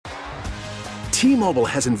T-Mobile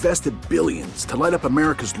has invested billions to light up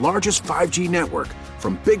America's largest 5G network,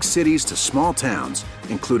 from big cities to small towns,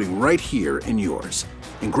 including right here in yours.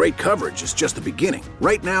 And great coverage is just the beginning.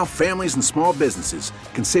 Right now, families and small businesses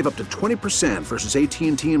can save up to 20% versus AT&T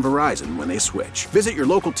and Verizon when they switch. Visit your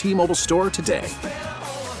local T-Mobile store today.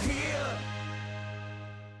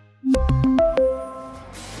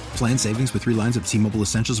 Plan savings with 3 lines of T-Mobile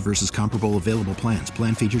Essentials versus comparable available plans.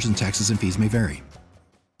 Plan features and taxes and fees may vary.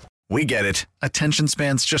 We get it. Attention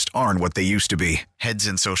spans just aren't what they used to be. Heads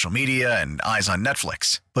in social media and eyes on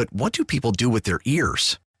Netflix. But what do people do with their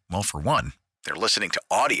ears? Well, for one, they're listening to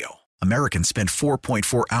audio. Americans spend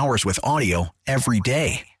 4.4 hours with audio every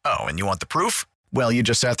day. Oh, and you want the proof? Well, you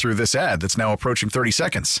just sat through this ad that's now approaching 30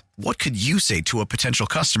 seconds. What could you say to a potential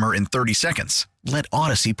customer in 30 seconds? Let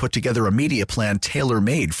Odyssey put together a media plan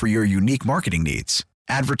tailor-made for your unique marketing needs.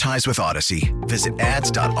 Advertise with Odyssey. Visit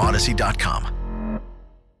ads.odyssey.com.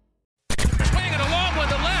 Swing it along with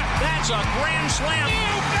the left. That's a grand slam.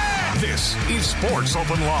 This is Sports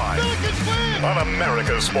Open Live on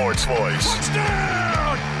America's Sports Voice.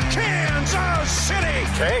 Touchdown, Kansas City.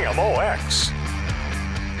 KMOX.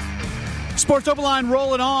 Sports Open Line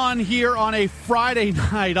rolling on here on a Friday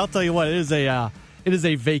night. I'll tell you what, it is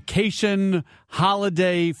a vacation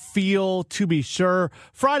holiday feel, to be sure.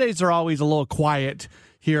 Fridays are always a little quiet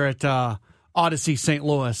here at Odyssey St.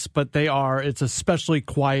 Louis, but it's especially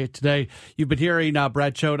quiet today. You've been hearing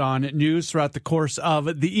Brad Choate on news throughout the course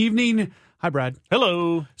of the evening. Hi, Brad.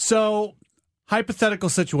 Hello. So, hypothetical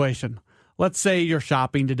situation. Let's say you're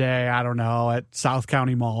shopping today, I don't know, at South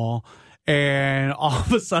County Mall, and all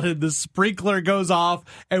of a sudden the sprinkler goes off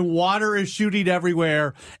and water is shooting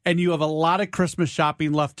everywhere, and you have a lot of Christmas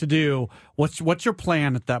shopping left to do. What's your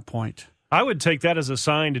plan at that point? I would take that as a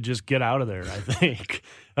sign to just get out of there, I think.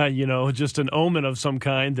 Just an omen of some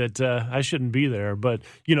kind that I shouldn't be there. But,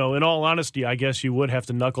 in all honesty, I guess you would have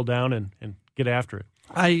to knuckle down and get after it.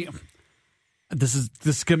 This is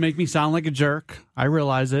going to make me sound like a jerk. I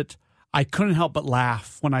realize it. I couldn't help but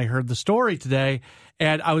laugh when I heard the story today.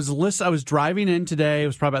 And I was driving in today. It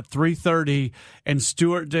was probably about 3:30, and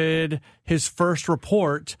Stewart did his first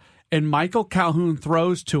report, and Michael Calhoun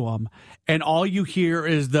throws to him, and all you hear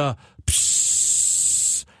is the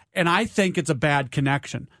psss, and I think it's a bad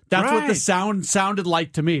connection. That's right. what the sound sounded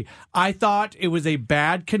like to me. I thought it was a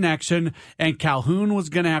bad connection, and Calhoun was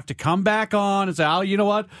going to have to come back on and say, oh, you know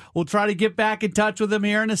what? We'll try to get back in touch with him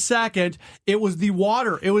here in a second. It was the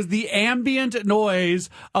water. It was the ambient noise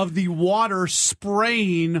of the water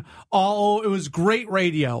spraying. It was great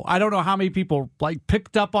radio. I don't know how many people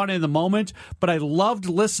picked up on it in the moment, but I loved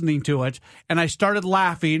listening to it, and I started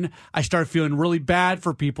laughing. I started feeling really bad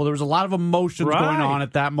for people. There was a lot of emotions going on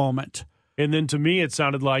at that moment. And then to me, it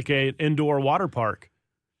sounded like an indoor water park.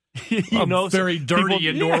 Very dirty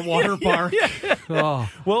indoor water park. Yeah. Oh.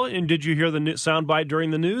 Well, and did you hear the soundbite during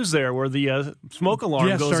the news there where the smoke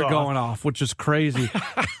alarm goes off? Going off, which is crazy.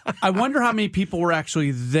 I wonder how many people were actually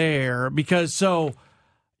there, because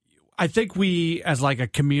I think we, as a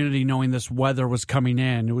community, knowing this weather was coming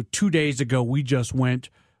in, it was 2 days ago, we just went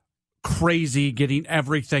crazy getting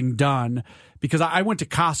everything done, because I went to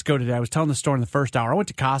Costco today. I was telling the story in the first hour. I went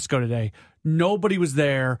to Costco today. Nobody was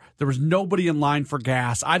there. There was nobody in line for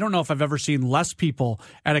gas. I don't know if I've ever seen less people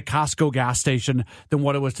at a Costco gas station than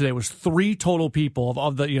what it was today. It was 3 total people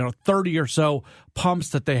of the 30 or so pumps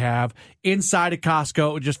that they have inside of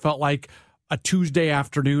Costco. It just felt like a Tuesday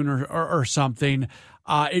afternoon or something.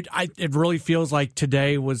 It really feels like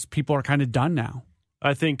today people are kind of done now.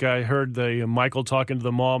 I think I heard Michael talking to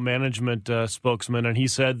the mall management spokesman, and he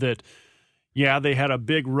said that, they had a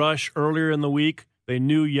big rush earlier in the week. They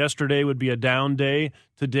knew yesterday would be a down day.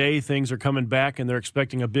 Today, things are coming back, and they're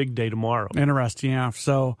expecting a big day tomorrow. Interesting, yeah.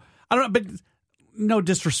 So, I don't know, but no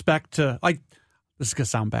disrespect to, this is going to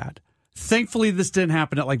sound bad. Thankfully, this didn't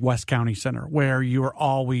happen at, West County Center, where you are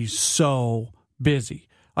always so busy.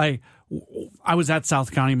 I was at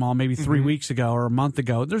South County Mall maybe 3 weeks ago or a month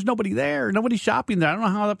ago. There's nobody there. Nobody shopping there. I don't know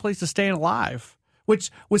how that place is staying alive,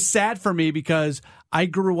 which was sad for me because I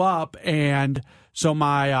grew up, and so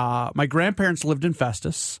my grandparents lived in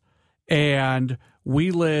Festus, and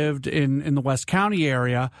we lived in the West County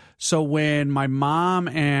area. So when my mom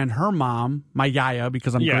and her mom, my yaya,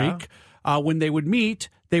 because I'm Greek, when they would meet,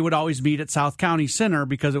 they would always meet at South County Center,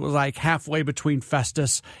 because it was halfway between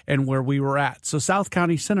Festus and where we were at. So South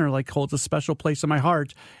County Center holds a special place in my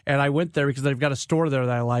heart, and I went there because they've got a store there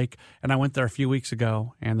that I like, and I went there a few weeks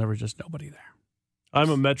ago, and there was just nobody there. I'm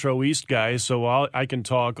a Metro East guy, so I can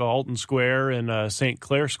talk Alton Square and St.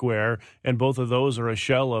 Clair Square, and both of those are a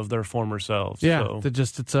shell of their former selves. Yeah, so.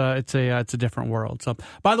 It's a different world. So,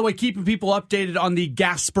 by the way, keeping people updated on the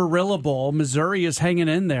Gasparilla Bowl, Missouri is hanging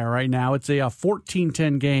in there right now. It's a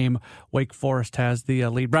 14-10 game. Wake Forest has the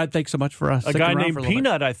lead. Brad, thanks so much for us. A guy named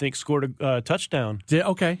Peanut, I think, scored a touchdown.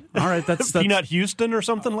 Okay, all right, that's Peanut Houston or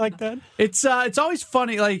something like that. It's always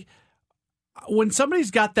funny, like when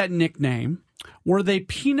somebody's got that nickname. Were they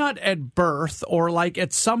Peanut at birth, or like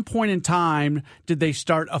at some point in time did they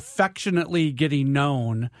start affectionately getting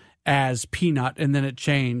known as Peanut and then it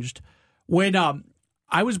changed? When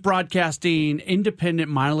I was broadcasting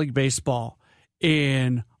independent minor league baseball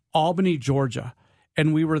in Albany, Georgia,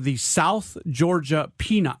 and we were the South Georgia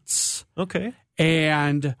Peanuts. Okay.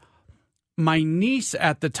 And my niece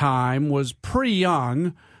at the time was pretty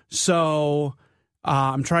young, so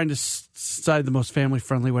I'm trying to decide the most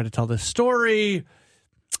family-friendly way to tell this story.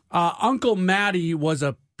 Uncle Matty was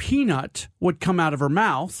a peanut would come out of her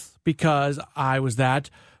mouth because I was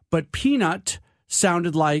that, but peanut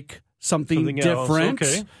sounded like something different.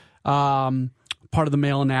 Okay. Part of the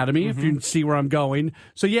male anatomy, if you see where I'm going.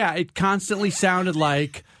 So, yeah, it constantly sounded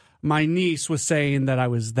like my niece was saying that I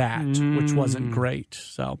was that, which wasn't great.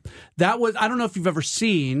 So that was, I don't know if you've ever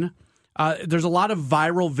seen, there's a lot of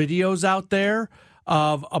viral videos out there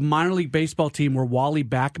of a minor league baseball team where Wally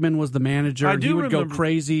Backman was the manager. He would go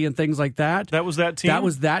crazy and things like that. That was that team? That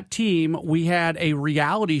was that team. We had a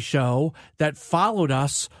reality show that followed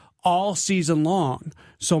us all season long.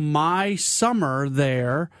 So my summer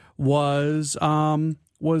there was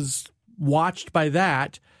watched by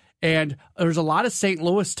that. And there's a lot of St.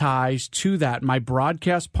 Louis ties to that. My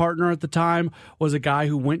broadcast partner at the time was a guy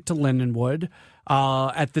who went to Lindenwood.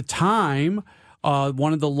 At the time,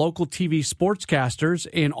 one of the local TV sportscasters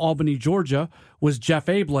in Albany, Georgia, was Jeff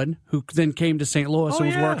Ablin, who then came to St. Louis and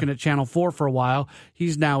was working at Channel 4 for a while.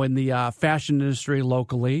 He's now in the fashion industry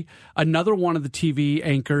locally. Another one of the TV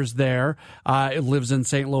anchors there lives in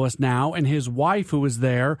St. Louis now, and his wife, who was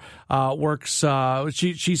there, works.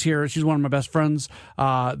 She's here. She's one of my best friends.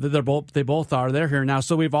 They both are. They're here now.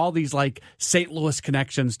 So we have all these like St. Louis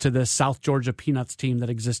connections to this South Georgia Peanuts team that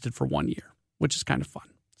existed for 1 year, which is kind of fun.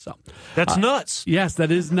 So that's nuts. Yes, that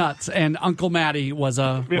is nuts. And Uncle Matty was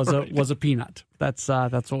a peanut. That's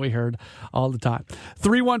what we heard all the time.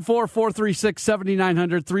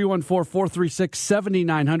 314-436-7900,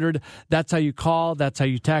 314-436-7900. That's how you call. That's how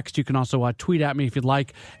you text. You can also tweet at me if you'd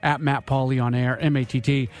like, at Matt Pauley on air,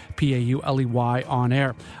 MattPauley on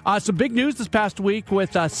air. Some big news this past week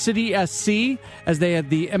with City SC as they had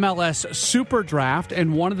the MLS Super Draft,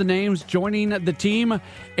 and one of the names joining the team,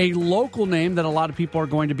 a local name that a lot of people are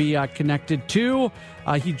going to be connected to.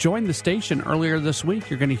 He joined the station earlier this week.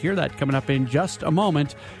 You're going to hear that coming up in just a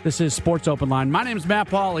moment. This is Sports Open Line. My name is Matt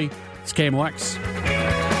Pauley. It's KMOX.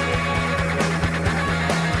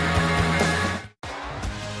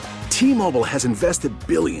 T-Mobile has invested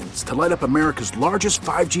billions to light up America's largest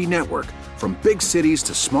 5G network, from big cities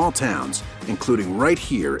to small towns, including right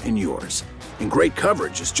here in yours. And great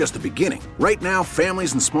coverage is just the beginning. Right now,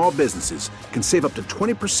 families and small businesses can save up to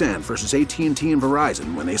 20% versus AT&T and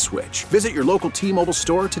Verizon when they switch. Visit your local T-Mobile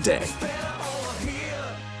store today.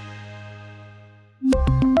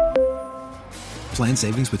 Plan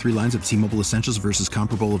savings with 3 lines of T-Mobile Essentials versus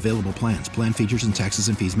comparable available plans. Plan features and taxes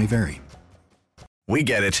and fees may vary. We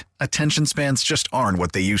get it. Attention spans just aren't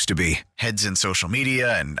what they used to be. Heads in social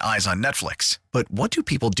media and eyes on Netflix. But what do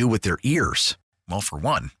people do with their ears? Well, for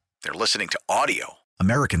one, they're listening to audio.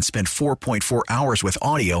 Americans spend 4.4 hours with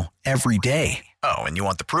audio every day. Oh, and you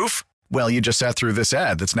want the proof? Well, you just sat through this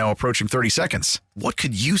ad that's now approaching 30 seconds. What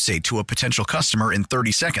could you say to a potential customer in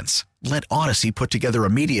 30 seconds? Let Odyssey put together a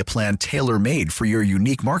media plan tailor-made for your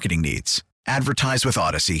unique marketing needs. Advertise with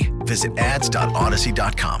Odyssey. Visit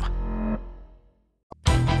ads.odyssey.com.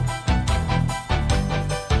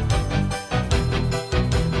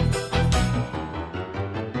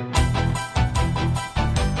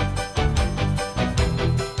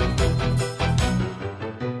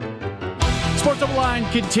 Sports Open Line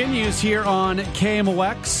continues here on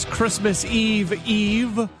KMOX. Christmas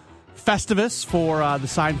Eve Festivus for the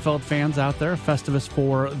Seinfeld fans out there. Festivus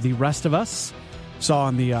for the rest of us. Saw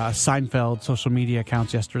on the Seinfeld social media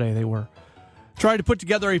accounts yesterday they were trying to put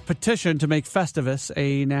together a petition to make Festivus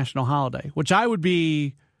a national holiday, which I would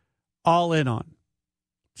be all in on.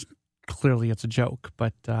 Clearly it's a joke,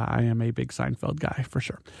 but I am a big Seinfeld guy for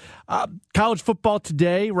sure. College football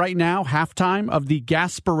today, right now, halftime of the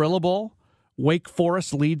Gasparilla Bowl. Wake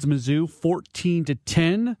Forest leads Mizzou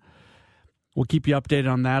 14-10. we'll keep you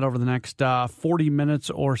updated on that over the next 40 minutes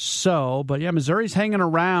or so. But, yeah, Missouri's hanging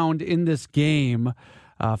around in this game.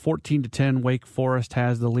 14-10, Wake Forest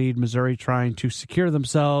has the lead. Missouri trying to secure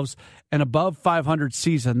themselves an above 500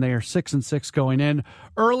 season. They are 6-6 going in.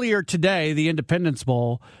 Earlier today, the Independence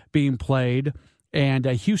Bowl being played, and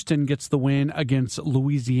Houston gets the win against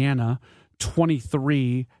Louisiana,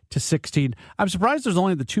 23-16. I'm surprised there's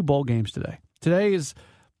only the 2 bowl games today. Today is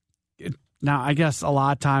now. I guess a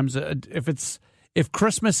lot of times, if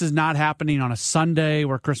Christmas is not happening on a Sunday,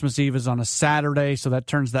 where Christmas Eve is on a Saturday, so that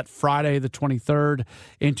turns that Friday, the 23rd,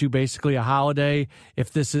 into basically a holiday.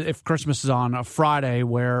 If Christmas is on a Friday,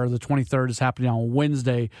 where the 23rd is happening on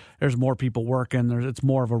Wednesday, there's more people working. It's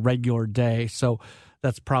more of a regular day, so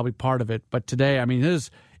that's probably part of it. But today, I mean,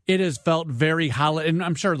 it has felt very holiday, and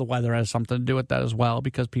I'm sure the weather has something to do with that as well,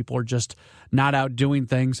 because people are just not out doing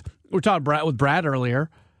things. We were talking with Brad earlier.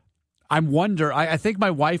 I think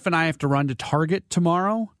my wife and I have to run to Target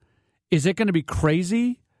tomorrow. Is it going to be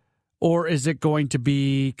crazy, or is it going to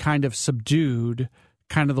be kind of subdued,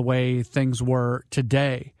 kind of the way things were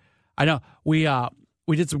today? I know we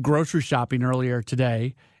did some grocery shopping earlier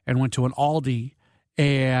today and went to an Aldi,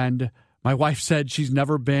 and my wife said she's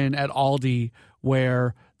never been at Aldi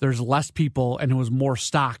where there's less people and it was more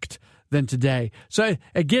stocked than today. So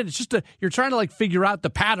again, it's just you're trying to figure out the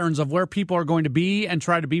patterns of where people are going to be and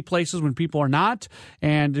try to be places when people are not.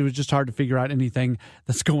 And it was just hard to figure out anything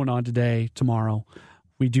that's going on today, tomorrow.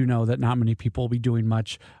 We do know that not many people will be doing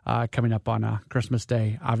much coming up on Christmas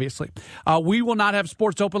Day, obviously. We will not have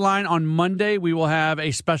Sports Open Line on Monday. We will have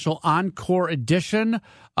a special encore edition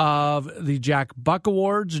of the Jack Buck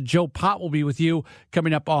Awards. Joe Pott will be with you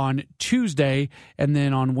coming up on Tuesday. And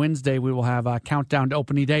then on Wednesday, we will have a countdown to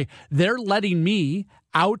opening day. They're letting me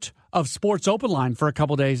out of Sports Open Line for a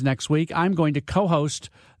couple days next week. I'm going to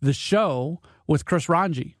co-host the show with Chris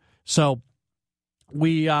Ranji. So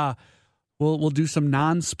We'll do some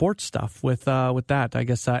non-sports stuff with that. I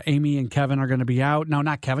guess Amy and Kevin are going to be out. No,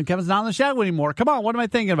 not Kevin. Kevin's not on the show anymore. Come on, what am I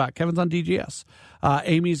thinking about? Kevin's on DGS.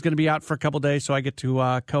 Amy's going to be out for a couple days, so I get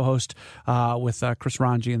to co-host with Chris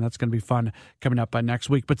Ranji, and that's going to be fun coming up next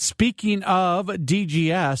week. But speaking of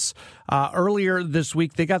DGS, earlier this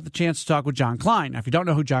week, they got the chance to talk with John Klein. Now, if you don't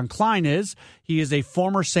know who John Klein is, he is a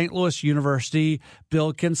former St. Louis University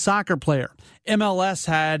Billikens soccer player. MLS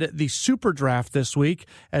had the Super Draft this week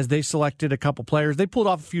as they selected a couple players. They pulled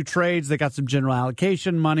off a few trades. They got some general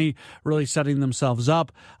allocation money, really setting themselves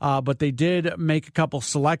up. But they did make a couple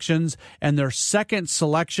selections, and their second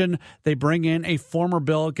selection, they bring in a former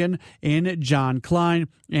Billiken in John Klein.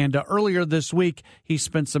 And earlier this week, he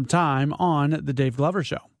spent some time on the Dave Glover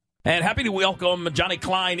Show. And happy to welcome Johnny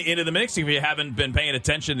Klein into the mix. If you haven't been paying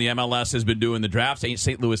attention, the MLS has been doing the drafts.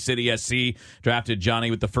 St. Louis City SC drafted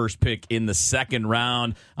Johnny with the first pick in the second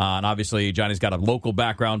round. And obviously, Johnny's got a local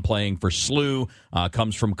background playing for SLU,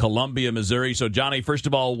 comes from Columbia, Missouri. So, Johnny, first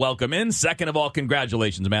of all, welcome in. Second of all,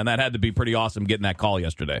 congratulations, man. That had to be pretty awesome getting that call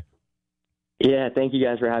yesterday. Yeah, thank you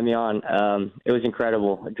guys for having me on. It was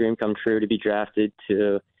incredible. A dream come true to be drafted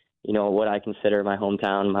to what I consider my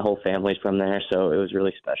hometown. My whole family's from there, so it was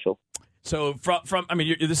really special. So,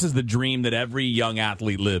 this is the dream that every young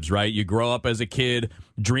athlete lives, right? You grow up as a kid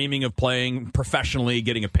dreaming of playing professionally,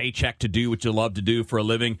 getting a paycheck to do what you love to do for a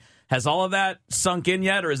living. Has all of that sunk in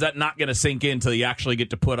yet, or is that not going to sink in until you actually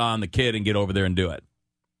get to put on the kid and get over there and do it?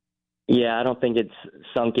 Yeah, I don't think it's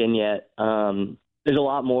sunk in yet. There's a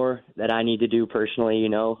lot more that I need to do personally,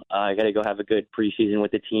 I got to go have a good preseason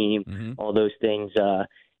with the team, all those things. The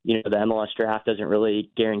MLS draft doesn't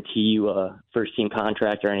really guarantee you a first-team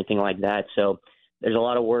contract or anything like that. So there's a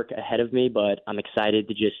lot of work ahead of me, but I'm excited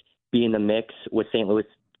to just be in the mix with St. Louis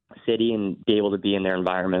City and be able to be in their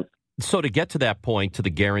environment. So to get to that point, to the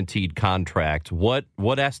guaranteed contract, what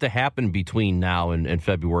has to happen between now and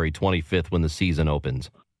February 25th when the season opens?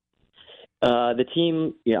 The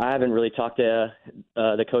team, I haven't really talked to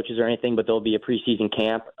the coaches or anything, but there'll be a preseason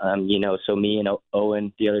camp. So me and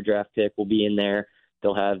Owen, the other draft pick, will be in there.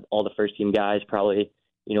 They'll have all the first-team guys, probably,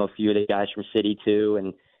 a few of the guys from City too.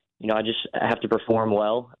 And, I just have to perform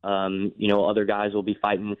well. Other guys will be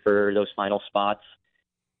fighting for those final spots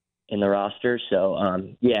in the roster. So,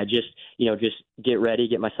 just get ready,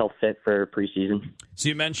 get myself fit for preseason. So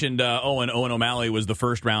you mentioned Owen O'Malley was the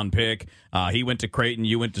first-round pick. He went to Creighton.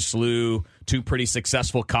 You went to SLU, two pretty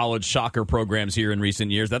successful college soccer programs here in recent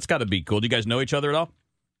years. That's got to be cool. Do you guys know each other at all?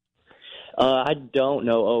 I don't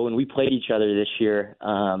know Owen. We played each other this year,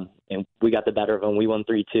 and we got the better of them. We won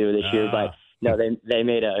 3-2 this year, but no, they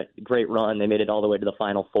made a great run. They made it all the way to the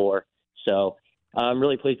Final Four. So I'm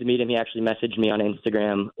really pleased to meet him. He actually messaged me on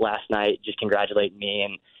Instagram last night, just congratulating me,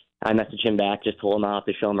 and I messaged him back, just told him I'll have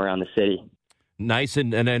to show him around the city. Nice,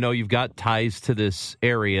 and I know you've got ties to this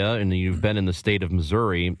area, and you've been in the state of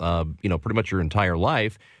Missouri, pretty much your entire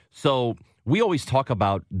life. So we always talk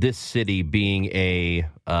about this city being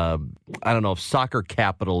I don't know if soccer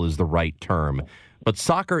capital is the right term, but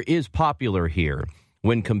soccer is popular here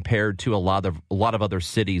when compared to a lot of other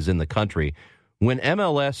cities in the country. When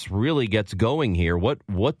MLS really gets going here,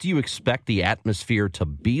 what do you expect the atmosphere to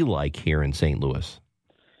be like here in St. Louis?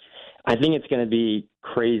 I think it's going to be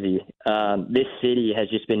crazy. This city has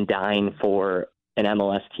just been dying for an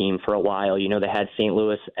MLS team for a while. You know, they had St.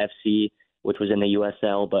 Louis FC, which was in the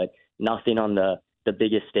USL, but nothing on the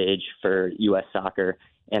biggest stage for U.S. soccer.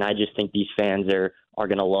 And I just think these fans are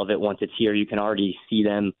going to love it once it's here. You can already see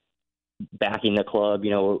them backing the club.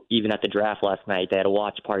 You know, even at the draft last night, they had a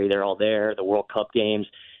watch party. They're all there. The World Cup games,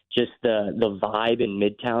 just the vibe in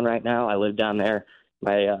Midtown right now. I live down there,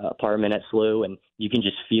 my apartment at SLU, and you can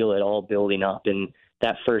just feel it all building up. And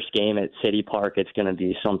that first game at City Park, it's going to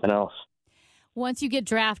be something else. Once you get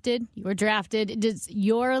drafted, you were drafted, does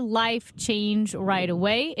your life change right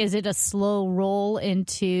away? Is it a slow roll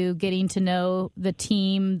into getting to know the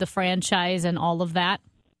team, the franchise, and all of that?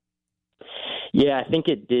 Yeah, I think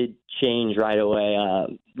it did change right away.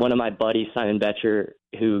 One of my buddies, Simon Betcher,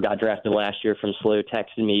 who got drafted last year from SLU,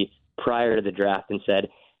 texted me prior to the draft and said,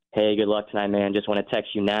 "Hey, good luck tonight, man. Just want to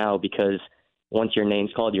text you now because once your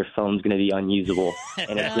name's called, your phone's going to be unusable."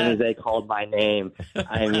 And as soon as they called my name,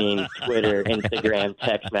 I mean, Twitter, Instagram,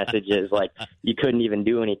 text messages, like you couldn't even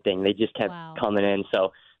do anything. They just kept coming in.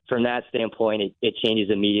 So from that standpoint, it changes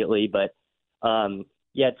immediately. But,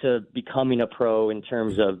 to becoming a pro in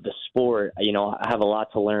terms of the sport, you know, I have a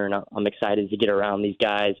lot to learn. I'm excited to get around these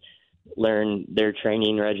guys, learn their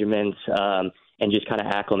training regimens, and just kind of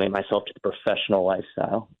acclimate myself to the professional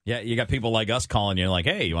lifestyle. Yeah, you got people like us calling you like,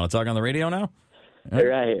 "Hey, you want to talk on the radio now?"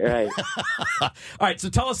 Right. All right, so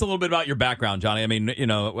tell us a little bit about your background, Johnny. I mean, you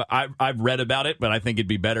know, I've read about it, but I think it'd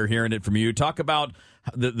be better hearing it from you. Talk about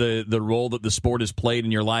the role that the sport has played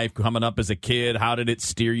in your life coming up as a kid. How did it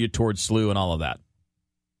steer you towards SLU and all of that?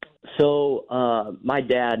 So my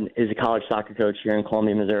dad is a college soccer coach here in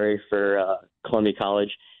Columbia, Missouri for Columbia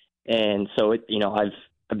College. And so,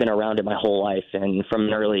 I've been around it my whole life. And from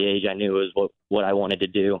an early age, I knew it was what I wanted to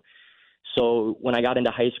do. So when I got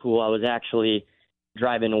into high school, I was actually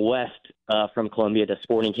driving west from Columbia to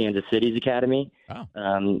Sporting Kansas City's academy. Wow.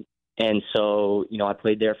 And so, I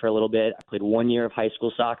played there for a little bit. I played 1 year of high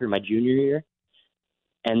school soccer my junior year.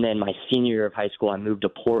 And then my senior year of high school, I moved to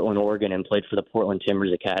Portland, Oregon, and played for the Portland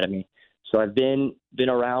Timbers Academy. So I've been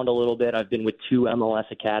around a little bit. I've been with 2 MLS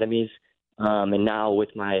academies, and now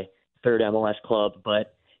with my 3rd MLS club,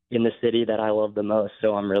 but in the city that I love the most.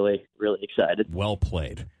 So I'm really, really excited. Well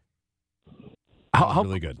played. How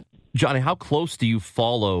really good. Johnny, how close do you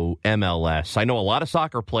follow MLS? I know a lot of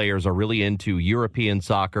soccer players are really into European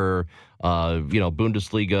soccer,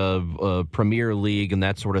 Bundesliga, Premier League, and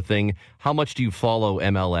that sort of thing. How much do you follow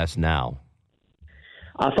MLS now?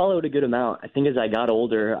 I followed a good amount. I think as I got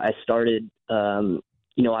older, I started, I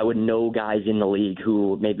would know guys in the league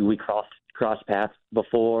who maybe we crossed paths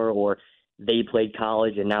before, or they played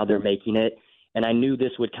college and now they're making it. And I knew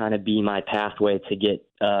this would kind of be my pathway to get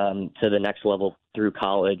to the next level through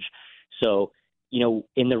college. So,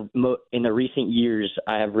 in the recent years,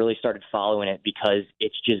 I have really started following it because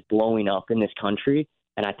it's just blowing up in this country,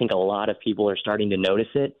 and I think a lot of people are starting to notice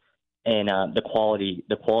it, and the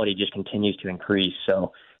quality just continues to increase.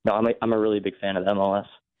 So, no, I'm a really big fan of MLS.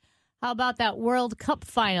 How about that World Cup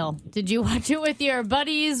final? Did you watch it with your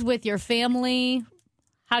buddies, with your family?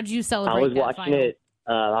 How'd you celebrate I was that watching final? it.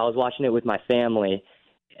 I was watching it with my family,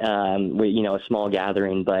 a small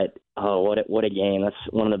gathering. But what a game! That's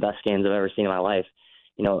one of the best games I've ever seen in my life.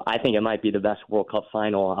 I think it might be the best World Cup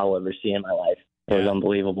final I'll ever see in my life. It was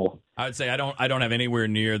unbelievable. I would say I don't have anywhere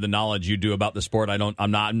near the knowledge you do about the sport.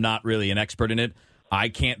 I'm not really an expert in it. I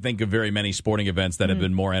can't think of very many sporting events that have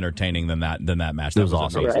been more entertaining than that match. That was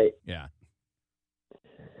awesome. Amazing. Right. Yeah.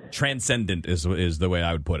 Transcendent is the way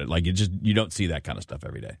I would put it. Like you don't see that kind of stuff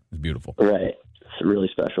every day. It's beautiful. Right. It's really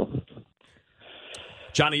special.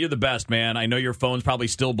 Johnny, you're the best, man. I know your phone's probably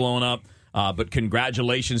still blowing up, but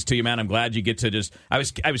congratulations to you, man. I'm glad you get to just. I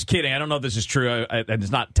was kidding. I don't know if this is true. And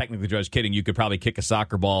it's not technically true. I was kidding. You could probably kick a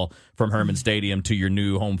soccer ball from Herman Stadium to your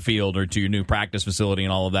new home field or to your new practice facility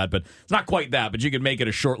and all of that. But it's not quite that. But you could make it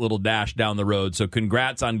a short little dash down the road. So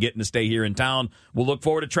congrats on getting to stay here in town. We'll look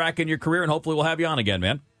forward to tracking your career, and hopefully we'll have you on again,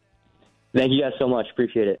 man. Thank you guys so much.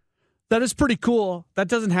 Appreciate it. That is pretty cool. That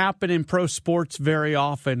doesn't happen in pro sports very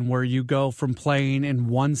often, where you go from playing in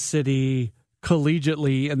one city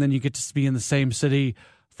collegiately and then you get to be in the same city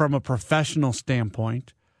from a professional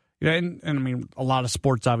standpoint. and I mean, a lot of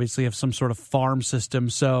sports obviously have some sort of farm system,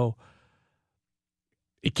 so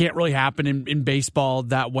it can't really happen in baseball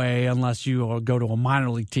that way unless you go to a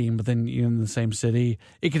minor league team, but then you're in the same city.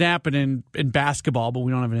 It can happen in basketball, but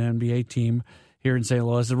we don't have an NBA team here in St.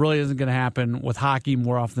 Louis. It really isn't going to happen with hockey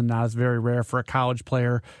more often than not. It's very rare for a college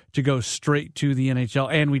player to go straight to the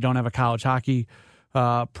NHL, and we don't have a college hockey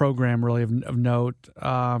program really of note.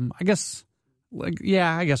 I guess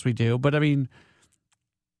we do, but I mean,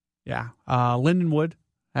 yeah. Lindenwood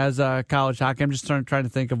has college hockey. I'm just trying to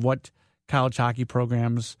think of what college hockey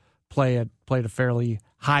programs play at a fairly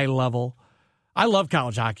high level. I love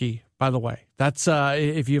college hockey, by the way. That's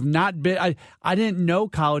if you have not been. I didn't know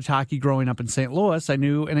college hockey growing up in St. Louis. I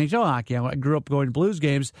knew NHL hockey. I grew up going to Blues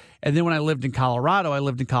games, and then when I lived in Colorado, I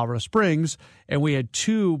lived in Colorado Springs, and we had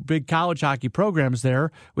two big college hockey programs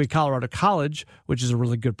there. We had Colorado College, which is a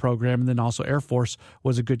really good program, and then also Air Force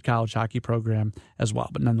was a good college hockey program as well.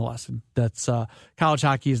 But nonetheless, that's college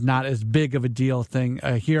hockey is not as big of a deal thing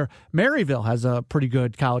here. Maryville has a pretty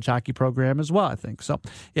good college hockey program as well, I think. So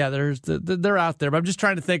yeah, they're out there. But I'm just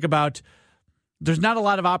trying to think about. There's not a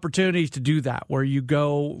lot of opportunities to do that where you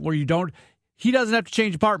don't. He doesn't have to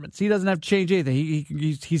change apartments. He doesn't have to change anything.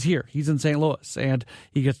 He's here. He's in St. Louis, and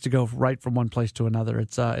he gets to go right from one place to another.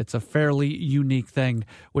 It's a fairly unique thing,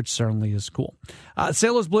 which certainly is cool.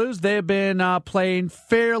 St. Louis Blues, they have been playing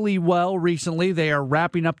fairly well recently. They are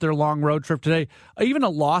wrapping up their long road trip today. Even a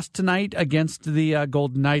loss tonight against the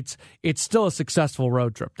Golden Knights, it's still a successful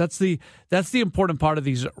road trip. That's the important part of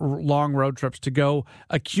these long road trips, to go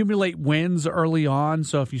accumulate wins early on.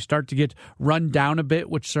 So if you start to get run down a bit,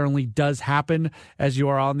 which certainly does happen as you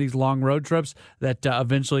are on these long road trips, that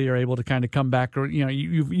eventually you're able to kind of come back.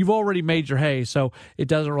 You've already made your hay, so it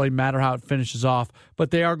doesn't really matter how it finishes off.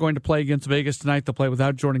 But they are going to play against Vegas tonight. They'll play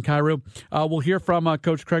without Jordan Kyrou. We'll hear from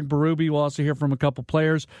Coach Craig Berube. We'll also hear from a couple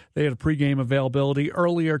players. They had a pregame availability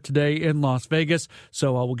earlier today in Las Vegas,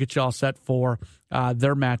 so we'll get you all set for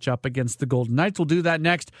their matchup against the Golden Knights. We'll do that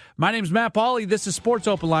next. My name's Matt Pauley. This is Sports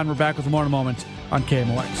Open Line. We're back with more in a moment on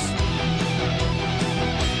KMOX.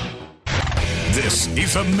 This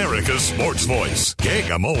is America's Sports Voice,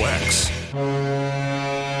 KMOX.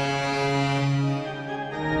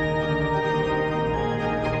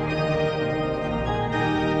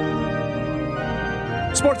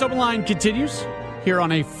 Sports Open Line continues here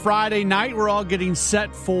on a Friday night. We're all getting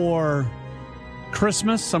set for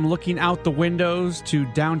Christmas. I'm looking out the windows to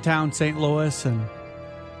downtown St. Louis, and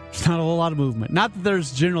there's not a whole lot of movement. Not that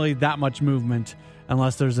there's generally that much movement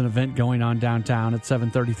unless there's an event going on downtown at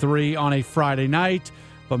 7:33 on a Friday night.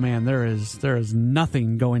 But man, there is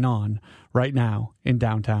nothing going on right now in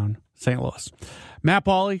downtown St. Louis. Matt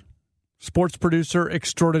Pauley, sports producer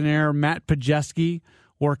extraordinaire, Matt Pajeski,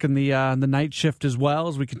 working the night shift as well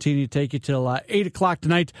as we continue to take you till 8 o'clock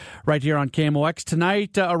tonight right here on KMOX.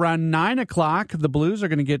 Tonight around 9 o'clock, the Blues are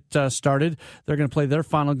going to get started. They're going to play their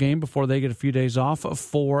final game before they get a few days off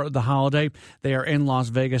for the holiday. They are in Las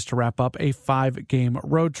Vegas to wrap up a 5-game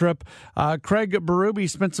road trip. Craig Berube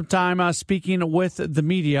spent some time speaking with the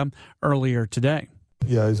media earlier today.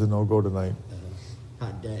 Yeah, he's a no-go tonight.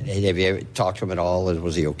 Have you ever talked to him at all?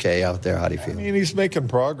 Was he okay out there? How do you feel? I mean, he's making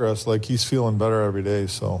progress. Like, he's feeling better every day,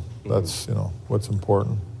 so that's, what's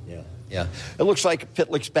important. Yeah. It looks like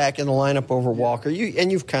Pitlick's back in the lineup over Walker.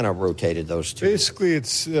 You've kind of rotated those two. Basically,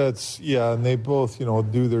 it's and they both,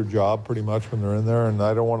 do their job pretty much when they're in there, and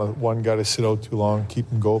I don't want one guy to sit out too long, keep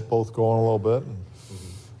them both going a little bit.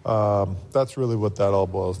 And, that's really what that all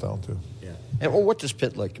boils down to. And what does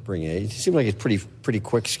Pitlick bring in? He seems like he's pretty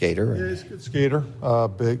quick skater. Yeah, he's a good skater.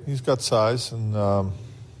 Big. He's got size and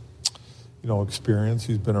experience.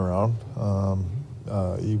 He's been around.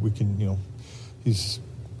 He's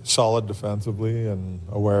solid defensively and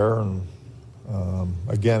aware, and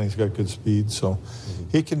again, he's got good speed. So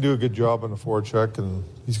he can do a good job on the forecheck, and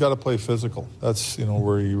he's got to play physical. That's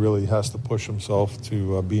where he really has to push himself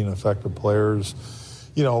to be an effective player.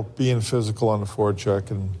 Being physical on the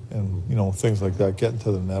forecheck and things like that, getting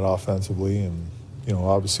to the net offensively and,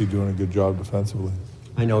 obviously doing a good job defensively.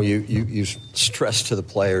 I know you stress to the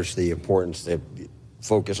players the importance to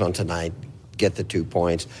focus on tonight, get the 2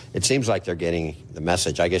 points. It seems like they're getting the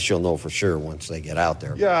message. I guess you'll know for sure once they get out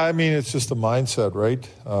there. Yeah, I mean, it's just a mindset, right?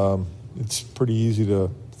 It's pretty easy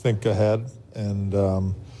to think ahead and,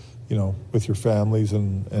 with your families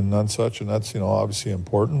and such, and that's, obviously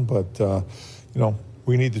important, but,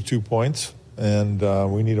 we need the 2 points, and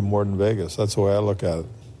we need them more than Vegas. That's the way I look at it.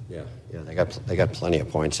 Yeah, they got plenty of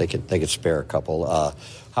points. They could spare a couple.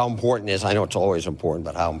 How important is? I know it's always important,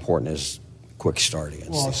 but how important is quick start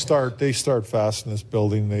against? Well, they start fast in this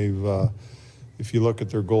building. They've if you look at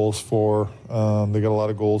their goals for, they got a lot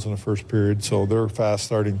of goals in the first period, so they're a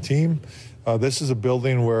fast-starting team. This is a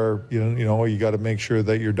building where you got to make sure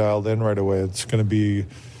that you're dialed in right away. It's going to be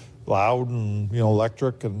loud and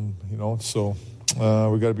electric, and so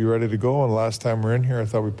we got to be ready to go. And last time we're in here, I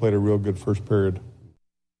thought we played a real good first period.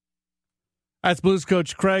 That's Blues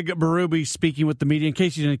coach Craig Berube speaking with the media. In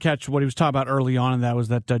case you didn't catch what he was talking about early on, and that was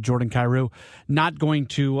that Jordan Kyrou not going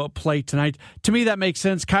to play tonight. To me, that makes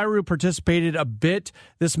sense. Kyrou participated a bit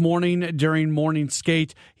this morning during morning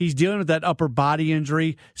skate. He's dealing with that upper body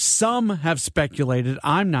injury. Some have speculated.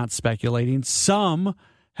 I'm not speculating. Some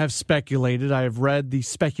have speculated. I have read the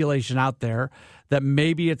speculation out there that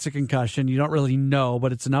maybe it's a concussion. You don't really know,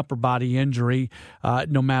 but it's an upper body injury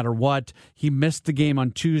no matter what. He missed the game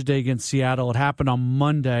on Tuesday against Seattle. It happened on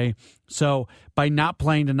Monday. So by not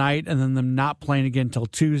playing tonight and then them not playing again until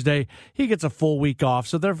Tuesday, he gets a full week off.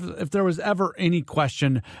 So if there was ever any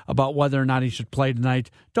question about whether or not he should play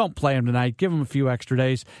tonight, don't play him tonight. Give him a few extra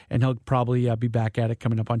days, and he'll probably be back at it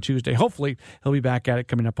coming up on Tuesday. Hopefully, he'll be back at it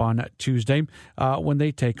coming up on Tuesday when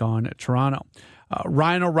they take on Toronto.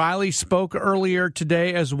 Ryan O'Reilly spoke earlier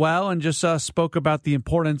today as well, and just spoke about the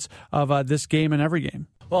importance of this game and every game.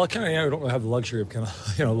 Well, we don't really have the luxury of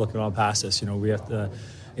looking on past this. We have to,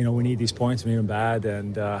 we need these points, we need them bad,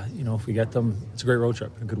 and if we get them, it's a great road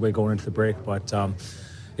trip, a good way going into the break. But I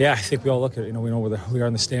think we all look at it. We know where we are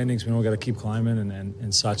in the standings. We know we got to keep climbing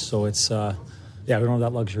and such. So it's we don't have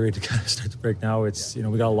that luxury to kind of start the break now. It's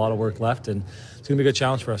we got a lot of work left, and it's going to be a good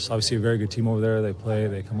challenge for us. Obviously, a very good team over there.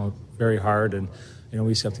 They come out very hard, and we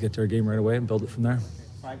just have to get to our game right away and build it from there.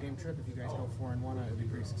 5-game trip. If you guys go 4-1, it would be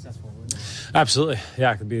pretty successful, wouldn't it? Absolutely,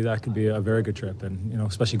 yeah. That could be a very good trip, and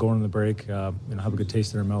especially going in the break, have a good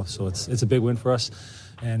taste in our mouth. So it's a big win for us,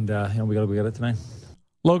 and we got to get it tonight.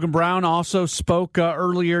 Logan Brown also spoke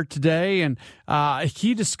earlier today, and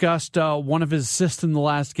he discussed one of his assists in the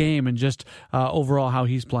last game and just overall how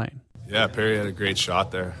he's playing. Yeah, Perry had a great shot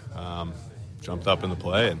there. Jumped up in the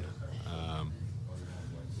play, and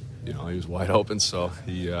he was wide open. So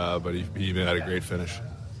he had a great finish.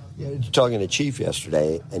 Yeah, talking to Chief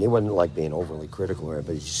yesterday, and he wasn't like being overly critical of it,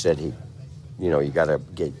 but he said you got to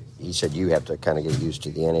get. He said you have to kind of get used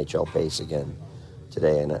to the NHL pace again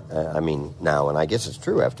today, and now, and I guess it's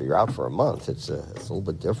true. After you're out for a month, it's a little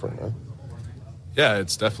bit different, huh? Yeah,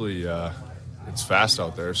 it's definitely it's fast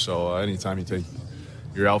out there. So anytime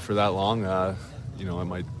you're out for that long, it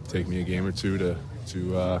might take me a game or two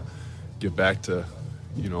to get back to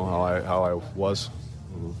how I was.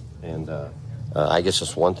 And I guess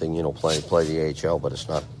it's one thing play the AHL, but it's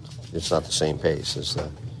not the same pace as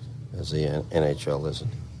the NHL, is it?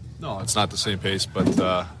 No, it's not the same pace, but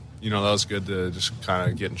that was good to just kind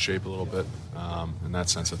of get in shape a little bit in that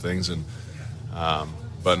sense of things. And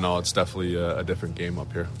but no, it's definitely a different game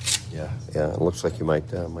up here. Yeah. It looks like you might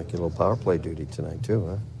get a little power play duty tonight too,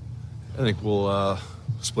 huh? I think we'll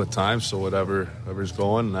split time, so whoever's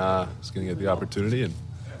going is going to get the opportunity, and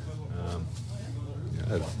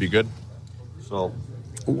it'd be good. So,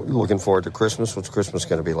 looking forward to Christmas. What's Christmas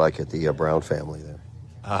going to be like at the Brown family there?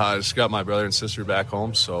 I just got my brother and sister back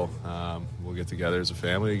home, so we'll get together as a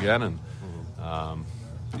family again, and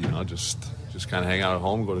just kind of hang out at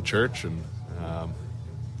home, go to church, and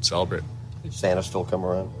celebrate. Did Santa still come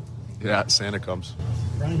around? Yeah, Santa comes.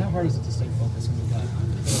 Brian, how hard is it to stay focused when you've got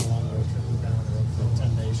a long road trip? You've been on the road for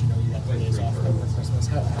 10 days. You got 3 days off over Christmas.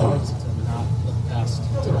 How hard is it to not look past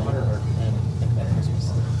tonight and think about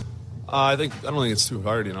Christmas? I don't think it's too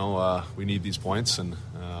hard. We need these points, and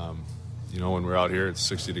when we're out here, it's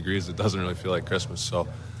 60 degrees. It doesn't really feel like Christmas. So,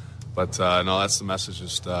 but no, that's the message.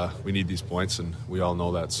 Just we need these points, and we all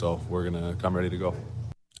know that. So we're gonna come ready to go.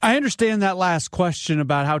 I understand that last question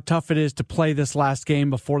about how tough it is to play this last game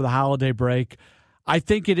before the holiday break. I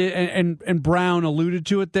think it is, and Brown alluded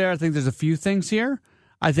to it there. I think there's a few things here.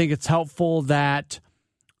 I think it's helpful that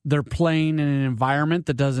they're playing in an environment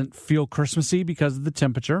that doesn't feel Christmassy because of the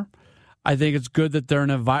temperature. I think it's good that they're in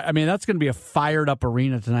that's going to be a fired up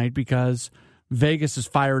arena tonight because Vegas is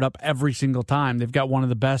fired up every single time. They've got one of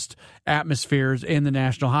the best atmospheres in the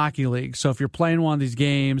National Hockey League. So if you're playing one of these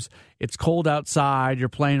games, it's cold outside, you're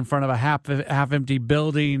playing in front of a half-empty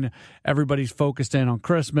building, everybody's focused in on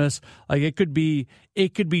Christmas. Like it could be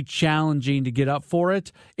challenging to get up for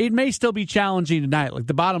it. It may still be challenging tonight. Like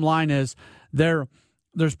the bottom line is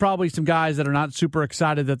there's probably some guys that are not super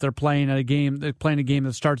excited that they're playing a game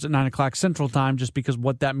that starts at 9 o'clock Central Time just because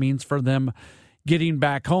what that means for them getting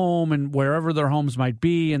back home and wherever their homes might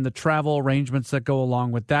be and the travel arrangements that go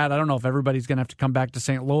along with that. I don't know if everybody's going to have to come back to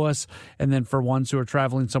St. Louis, and then for ones who are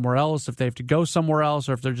traveling somewhere else, if they have to go somewhere else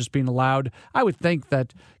or if they're just being allowed. I would think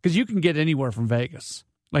that because you can get anywhere from Vegas.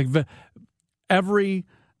 Like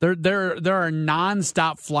There are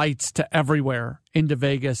nonstop flights to everywhere, into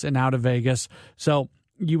Vegas and out of Vegas. So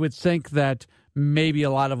you would think that maybe a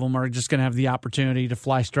lot of them are just going to have the opportunity to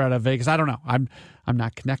fly straight out of Vegas. I don't know. I'm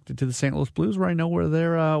not connected to the St. Louis Blues where I know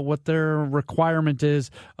where what their requirement is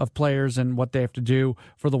of players and what they have to do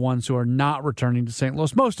for the ones who are not returning to St.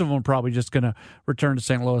 Louis. Most of them are probably just going to return to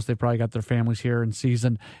St. Louis. They probably got their families here in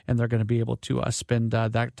season, and they're going to be able to spend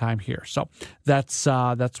that time here. So that's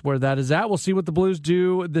where that is at. We'll see what the Blues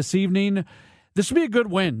do this evening. This would be a good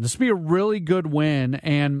win. This would be a really good win,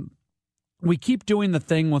 and we keep doing the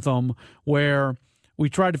thing with them where we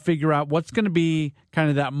try to figure out what's going to be kind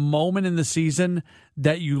of that moment in the season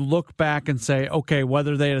that you look back and say, okay,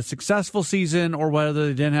 whether they had a successful season or whether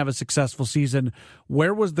they didn't have a successful season,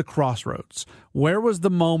 where was the crossroads? Where was the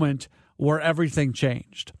moment where everything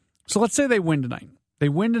changed? So let's say they win tonight. They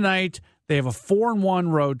win tonight. They have a 4-1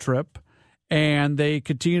 road trip, and they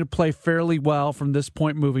continue to play fairly well from this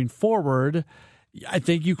point moving forward. I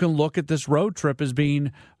think you can look at this road trip as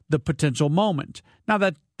being the potential moment. Now,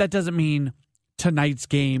 that doesn't mean tonight's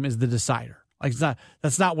game is the decider. Like,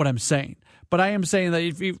 that's not what I'm saying. But I am saying that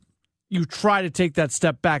if you try to take that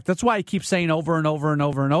step back, that's why I keep saying over and over and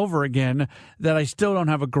over and over again that I still don't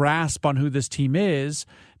have a grasp on who this team is,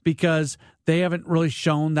 because they haven't really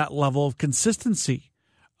shown that level of consistency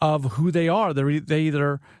of who they are. They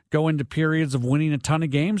either go into periods of winning a ton of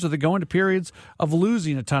games or they go into periods of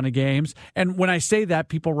losing a ton of games. And when I say that,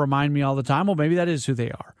 people remind me all the time, well, maybe that is who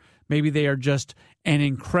they are. Maybe they are just an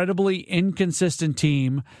incredibly inconsistent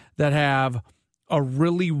team that have a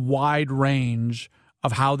really wide range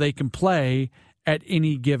of how they can play at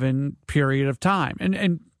any given period of time.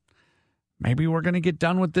 And maybe we're going to get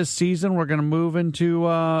done with this season. We're going to move into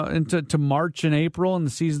March and April, and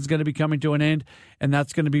the season's going to be coming to an end, and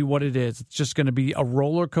that's going to be what it is. It's just going to be a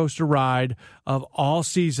roller coaster ride of all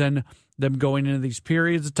season, them going into these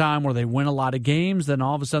periods of time where they win a lot of games, then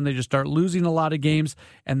all of a sudden they just start losing a lot of games,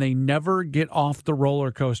 and they never get off the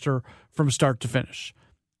roller coaster from start to finish.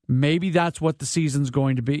 Maybe that's what the season's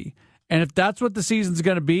going to be. And if that's what the season's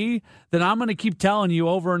going to be, then I'm going to keep telling you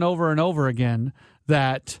over and over and over again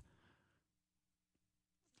that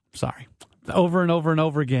over and over and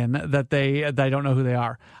over again that I don't know who they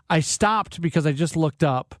are. I stopped because I just looked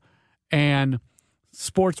up, and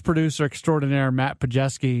sports producer extraordinaire Matt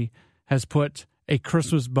Pajeski has put a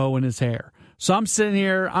Christmas bow in his hair. So I'm sitting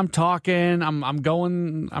here, I'm talking, I'm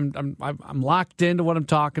locked into what I'm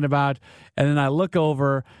talking about, and then I look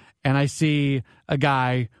over and I see a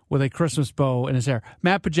guy with a Christmas bow in his hair.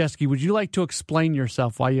 Matt Pajeski, would you like to explain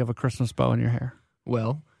yourself why you have a Christmas bow in your hair?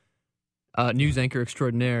 Well, news anchor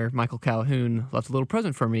extraordinaire Michael Calhoun left a little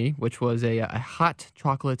present for me, which was a hot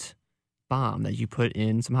chocolate bomb that you put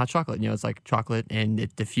in some hot chocolate. You know, it's like chocolate, and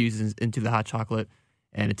it diffuses into the hot chocolate,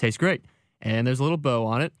 and it tastes great. And there's a little bow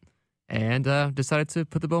on it, and decided to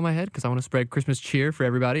put the bow on my head because I want to spread Christmas cheer for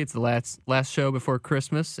everybody. It's the last show before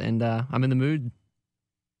Christmas, and I'm in the mood.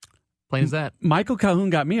 Plain as that. Michael Calhoun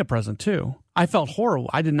got me a present, too. I felt horrible.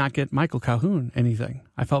 I did not get Michael Calhoun anything.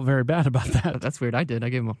 I felt very bad about that. That's weird. I did. I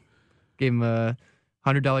gave him a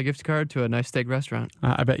 $100 gift card to a nice steak restaurant.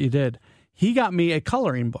 I bet you did. He got me a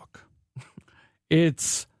coloring book.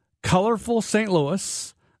 It's Colorful St.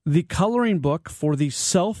 Louis, the coloring book for the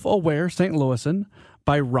self-aware St. Louisan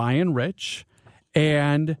by Ryan Rich,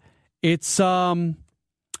 and it's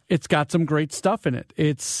got some great stuff in it.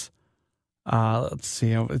 It's let's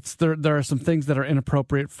see, there are some things that are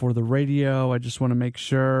inappropriate for the radio. I just want to make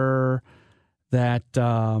sure that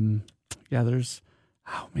there's.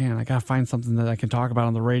 Oh man, I gotta find something that I can talk about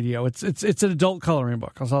on the radio. It's an adult coloring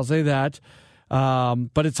book, so I'll say that.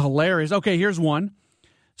 But it's hilarious. Okay, here's one.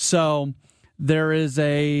 So there is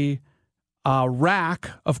a rack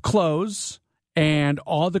of clothes, and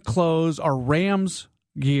all the clothes are Rams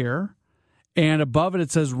gear, and above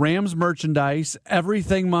it says Rams merchandise.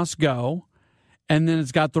 Everything must go, and then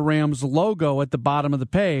it's got the Rams logo at the bottom of the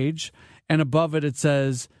page, and above it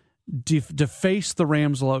says deface the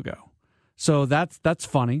Rams logo. So that's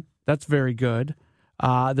funny. That's very good.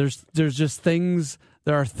 There's just things.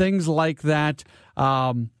 There are things like that.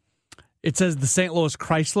 It says the St. Louis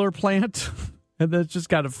Chrysler plant, and it's just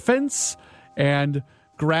got a fence and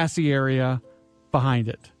grassy area behind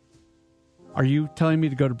it. Are you telling me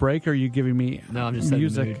to go to break, or are you giving me I'm just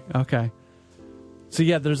music? Okay. So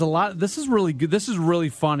yeah, there's a lot. This is really good. This is really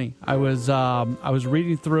funny. I was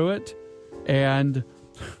reading through it, and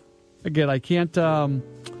again, I can't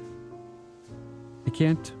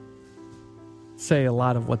say a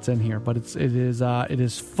lot of what's in here, but it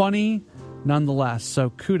is funny nonetheless. So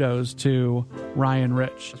kudos to Ryan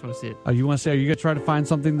Rich. I just want to see it. Oh, you want to say? Are you going to try to find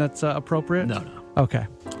something that's appropriate? No. Okay.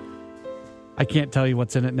 I can't tell you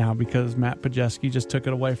what's in it now because Matt Pajeski just took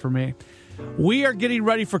it away from me. We are getting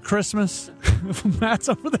ready for Christmas. Matt's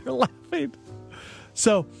over there laughing.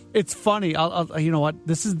 So it's funny. I'll you know what?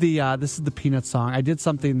 This is the Peanuts song. I did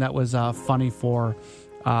something that was funny for.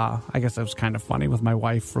 I guess that was kind of funny with my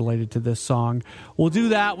wife related to this song. We'll do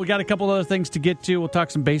that. We got a couple other things to get to. We'll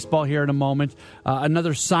talk some baseball here in a moment.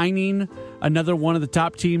 Another signing, another one of the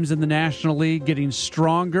top teams in the National League getting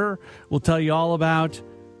stronger. We'll tell you all about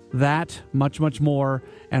that, much, much more,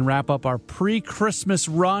 and wrap up our pre-Christmas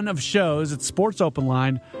run of shows at Sports Open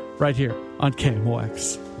Line right here on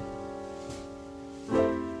KMOX.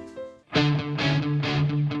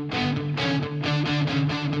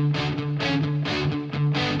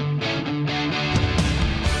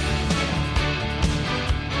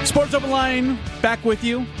 Sports Open Line, back with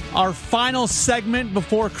you. Our final segment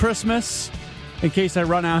before Christmas. In case I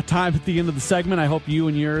run out of time at the end of the segment, I hope you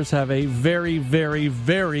and yours have a very, very,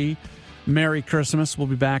 very Merry Christmas. We'll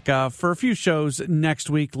be back for a few shows next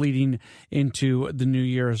week leading into the new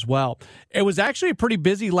year as well. It was actually a pretty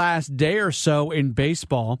busy last day or so in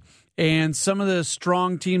baseball, and some of the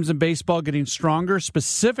strong teams in baseball getting stronger,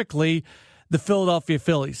 specifically the Philadelphia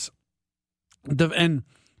Phillies. And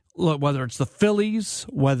look, whether it's the Phillies,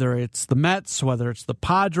 whether it's the Mets, whether it's the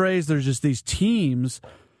Padres, there's just these teams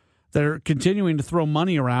that are continuing to throw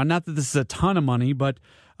money around. Not that this is a ton of money, but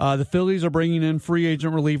the Phillies are bringing in free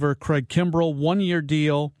agent reliever Craig Kimbrell, 1-year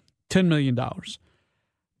deal, $10 million.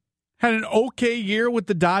 Had an okay year with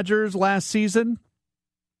the Dodgers last season,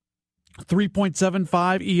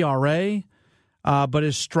 3.75 ERA, but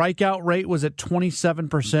his strikeout rate was at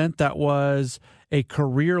 27%. That was a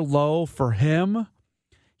career low for him.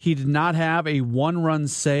 He did not have a one-run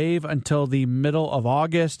save until the middle of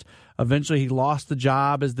August. Eventually, he lost the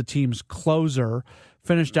job as the team's closer.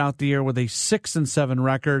 Finished out the year with a 6-7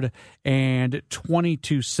 record and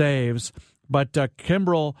 22 saves. But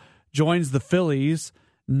Kimbrell joins the Phillies,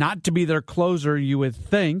 not to be their closer, you would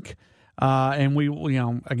think.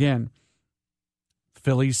 And again,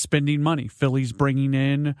 Phillies spending money. Phillies bringing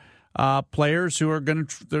in players who are going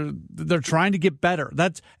to they're trying to get better.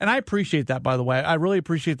 And I appreciate that, by the way. I really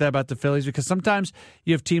appreciate that about the Phillies, because sometimes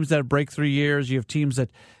you have teams that have breakthrough years, you have teams that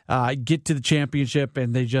get to the championship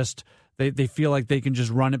and they feel like they can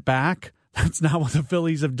just run it back. That's not what the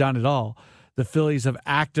Phillies have done at all. The Phillies have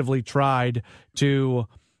actively tried to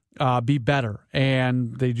be better,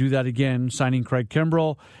 and they do that again, signing Craig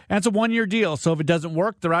Kimbrell. And it's a 1-year deal, so if it doesn't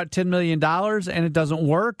work, they're out $10 million, and it doesn't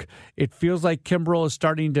work. It feels like Kimbrell is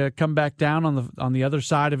starting to come back down on the other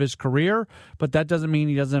side of his career, but that doesn't mean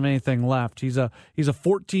he doesn't have anything left. He's a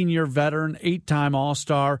 14-year veteran, 8-time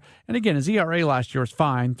All-Star, and again, his ERA last year was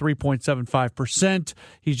fine, 3.75%.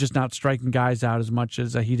 He's just not striking guys out as much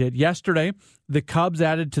as he did yesterday. The Cubs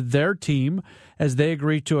added to their team as they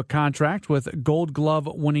agreed to a contract with Gold Glove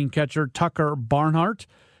winning catcher Tucker Barnhart,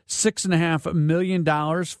 $6.5 million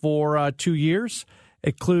for 2 years.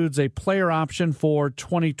 Includes a player option for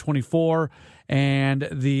 2024 and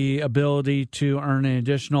the ability to earn an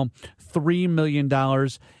additional $3 million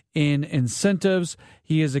in incentives.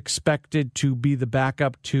 He is expected to be the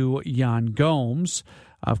backup to Yan Gomes.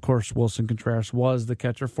 Of course, Wilson Contreras was the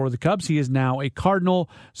catcher for the Cubs. He is now a Cardinal,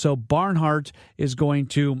 so Barnhart is going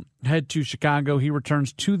to head to Chicago. He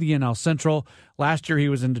returns to the NL Central. Last year he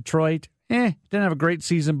was in Detroit. Didn't have a great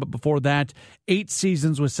season, but before that, 8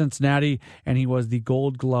 seasons with Cincinnati, and he was the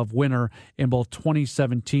Gold Glove winner in both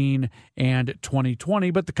 2017 and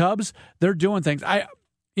 2020. But the Cubs, they're doing things.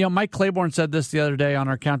 Mike Claiborne said this the other day on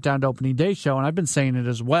our Countdown to Opening Day show, and I've been saying it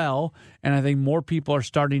as well, and I think more people are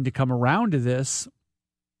starting to come around to this.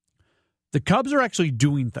 The Cubs are actually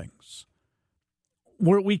doing things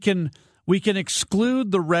where we can exclude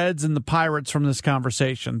the Reds and the Pirates from this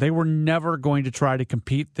conversation. They were never going to try to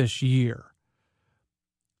compete this year.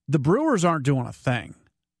 The Brewers aren't doing a thing.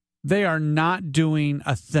 They are not doing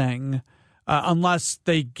a thing unless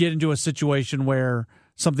they get into a situation where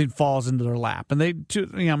something falls into their lap. And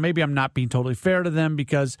maybe I'm not being totally fair to them,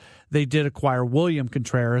 because they did acquire William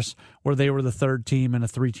Contreras, where they were the third team in a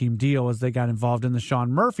 3-team deal as they got involved in the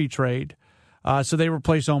Sean Murphy trade. So they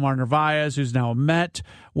replaced Omar Narvaez, who's now a Met,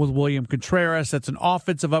 with William Contreras. That's an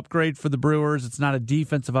offensive upgrade for the Brewers. It's not a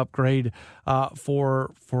defensive upgrade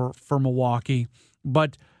for Milwaukee.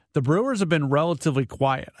 But the Brewers have been relatively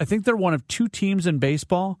quiet. I think they're one of 2 teams in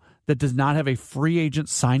baseball that does not have a free agent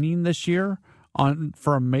signing this year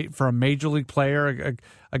for a major league player,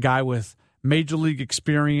 a guy with major league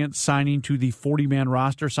experience signing to the 40-man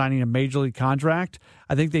roster, signing a major league contract.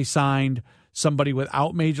 I think they signed somebody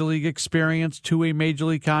without major league experience to a major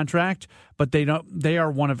league contract, but they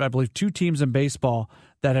are one of, I believe, 2 teams in baseball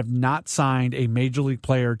that have not signed a major league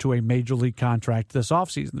player to a major league contract this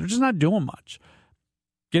offseason. They're just not doing much.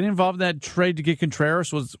 Getting involved in that trade to get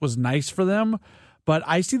Contreras was nice for them, but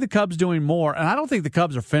I see the Cubs doing more, and I don't think the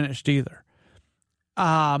Cubs are finished either.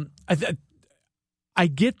 I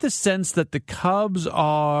get the sense that the Cubs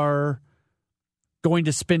are going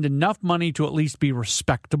to spend enough money to at least be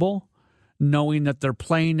respectable, knowing that they're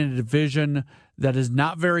playing in a division that is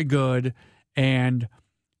not very good, and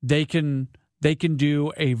they can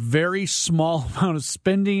do a very small amount of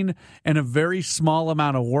spending and a very small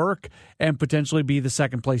amount of work and potentially be the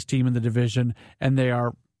second-place team in the division, and they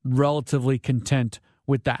are relatively content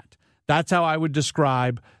with that. That's how I would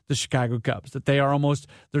describe the Chicago Cubs, that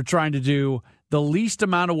they're trying to do the least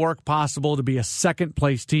amount of work possible to be a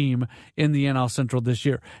second-place team in the NL Central this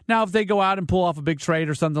year. Now, if they go out and pull off a big trade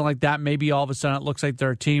or something like that, maybe all of a sudden it looks like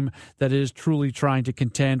they're a team that is truly trying to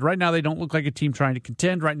contend. Right now, they don't look like a team trying to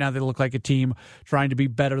contend. Right now, they look like a team trying to be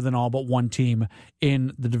better than all but one team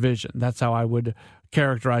in the division. That's how I would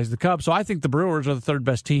characterize the Cubs. So I think the Brewers are the third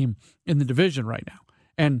best team in the division right now.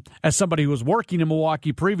 And as somebody who was working in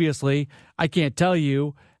Milwaukee previously, I can't tell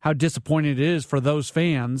you how disappointing it is for those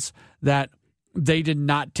fans that they did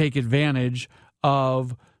not take advantage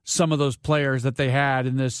of some of those players that they had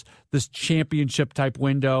in this championship type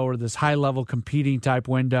window or this high level competing type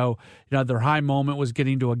window. You know, their high moment was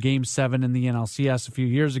getting to a Game 7 in the NLCS a few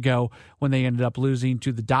years ago when they ended up losing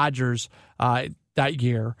to the Dodgers that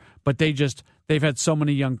year. But they've had so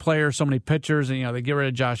many young players, so many pitchers, and they get rid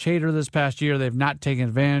of Josh Hader this past year. They've not taken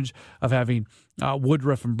advantage of having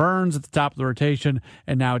Woodruff and Burns at the top of the rotation,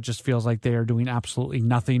 and now it just feels like they are doing absolutely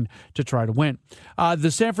nothing to try to win. The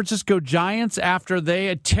San Francisco Giants, after they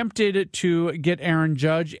attempted to get Aaron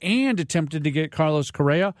Judge and attempted to get Carlos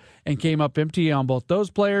Correa and came up empty on both those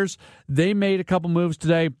players, they made a couple moves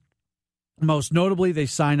today. Most notably, they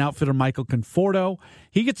signed outfitter Michael Conforto.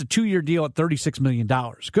 He gets a 2-year deal at $36 million.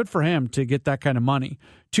 Good for him to get that kind of money.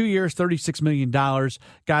 2 years, $36 million.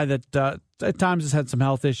 Guy that at times has had some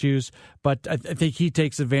health issues, but I think he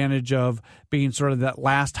takes advantage of being sort of that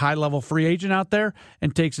last high-level free agent out there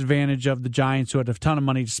and takes advantage of the Giants who had a ton of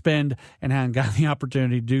money to spend and hadn't gotten the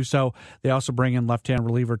opportunity to do so. They also bring in left-hand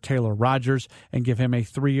reliever Taylor Rogers and give him a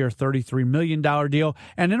 3-year, $33 million deal.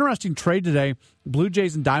 An interesting trade today. Blue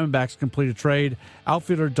Jays and Diamondbacks complete a trade.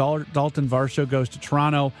 Outfielder Dalton Varsho goes to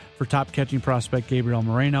Toronto for top catching prospect Gabriel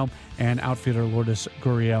Moreno and outfielder Lourdes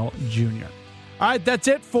Gurriel Jr. All right, that's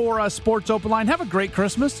it for Sports Open Line. Have a great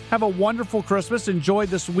Christmas. Have a wonderful Christmas. Enjoy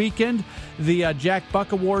this weekend. The Jack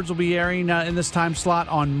Buck Awards will be airing in this time slot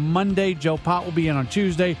on Monday. Joe Pott will be in on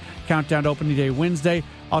Tuesday. Countdown to Opening Day Wednesday.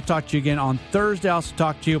 I'll talk to you again on Thursday. I'll also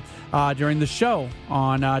talk to you during the show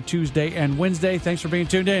on Tuesday and Wednesday. Thanks for being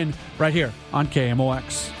tuned in right here on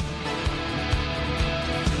KMOX.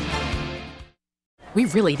 We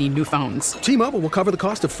really need new phones. T-Mobile will cover the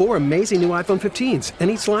cost of 4 amazing new iPhone 15s, and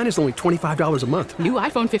each line is only $25 a month. New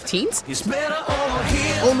iPhone 15s? It's better over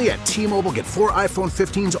here. Only at T-Mobile, get 4 iPhone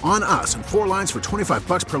 15s on us and 4 lines for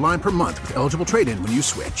 $25 per line per month with eligible trade-in when you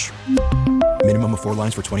switch. Minimum of 4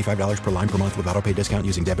 lines for $25 per line per month with autopay discount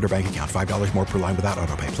using debit or bank account. $5 more per line without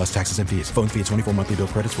autopay, plus taxes and fees. Phone fee at 24 monthly bill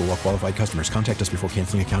credits for well-qualified customers. Contact us before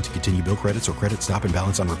canceling account to continue bill credits or credit stop and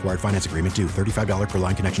balance on required finance agreement due. $35 per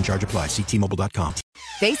line connection charge applies. See T-Mobile.com.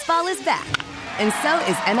 Baseball is back, and so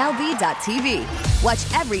is MLB.tv.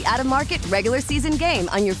 Watch every out-of-market regular season game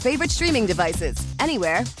on your favorite streaming devices.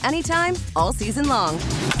 Anywhere, anytime, all season long.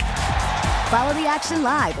 Follow the action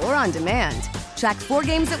live or on demand. Track 4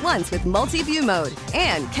 games at once with multi-view mode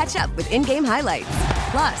and catch up with in-game highlights.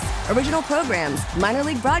 Plus, original programs, minor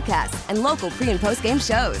league broadcasts, and local pre- and post-game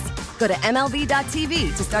shows. Go to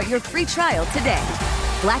MLB.tv to start your free trial today.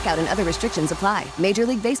 Blackout and other restrictions apply. Major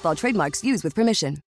League Baseball trademarks used with permission.